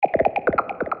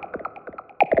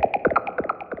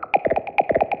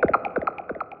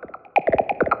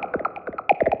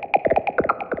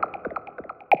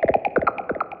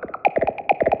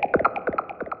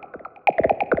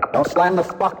Don't slam the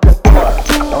fucking door.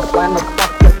 Don't slam the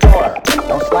fucking door.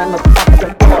 Don't slam the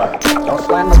fucking door. Don't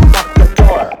slam the fucking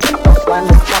door. Don't slam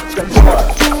the fucking door.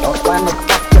 Don't slam the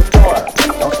fucking door.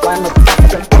 Don't slam the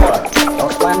fucking door.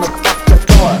 Don't slam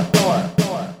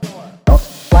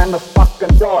the fucking door. Don't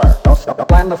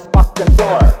slam the fucking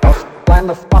door. Don't slam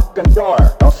the fucking door.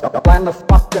 Don't slam the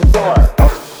fucking door.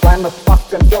 Don't slam the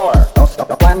fucking door. Don't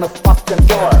slam the fucking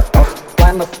door. Don't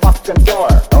slam the fucking door. Don't slam the fucking door.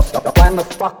 Don't slam the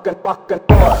fucking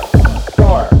door.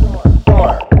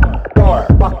 Door,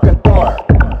 fucking door.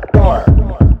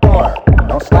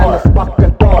 Don't slam the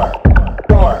fucking door.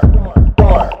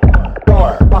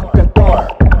 Door, fucking door.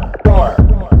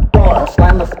 Don't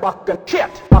slam the fucking shit.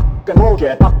 Fucking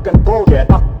bullshit. Fucking bullshit.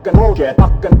 Fucking bullshit.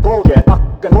 Fucking bullshit. Fucking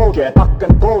bullshit.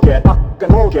 Fucking bullshit. Fucking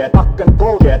bullshit. Fucking bullshit. Fucking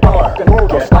bullshit.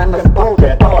 Don't slam the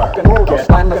bullshit. Fucking bullshit. Don't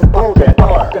slam the bullshit.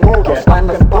 Fucking bullshit. Don't slam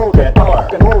the bullshit.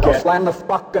 Fucking bullshit. Don't slam the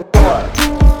fucking door.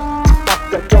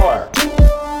 Fucking door.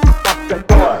 Fucking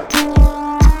door.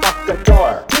 Fucking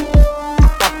door.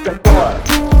 Fucking door.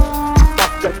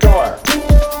 Fucking door.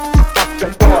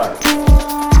 Fucking door.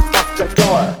 Fucking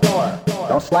door.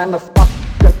 Don't slam the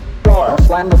fucking door. Don't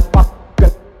slam the fucking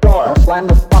door. Don't slam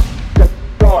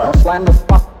the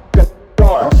fucking door.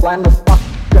 Don't slam the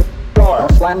fucking door. Don't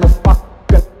slam the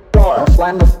fucking door. Don't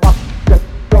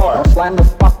slam the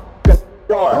fucking door.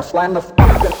 Don't slam the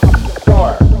fucking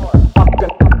door.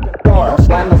 Don't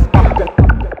slam the fucking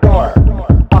door.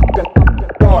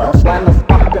 Don't slam the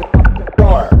fucking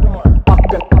door. Fucking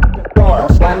door. Don't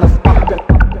slam the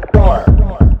fucking door.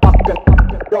 Fucking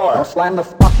door. Don't slam the fucking door. Fucking door. Don't slam the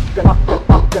fucking door.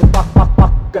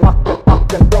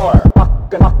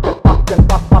 Fucking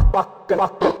door. Don't slam the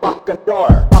fucking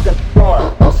door. Fucking door.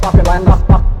 Don't fucking slam the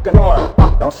fucking door.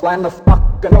 Don't slam the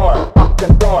fucking door.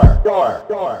 Fucking door.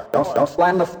 Don't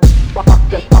slam the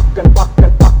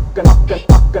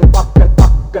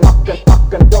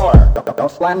fucking door. Don't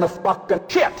slam the fucking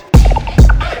shit.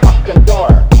 Fucking door.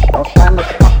 Don't slam the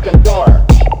fucking door.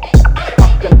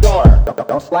 Fucking door.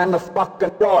 Don't slam the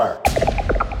fucking door.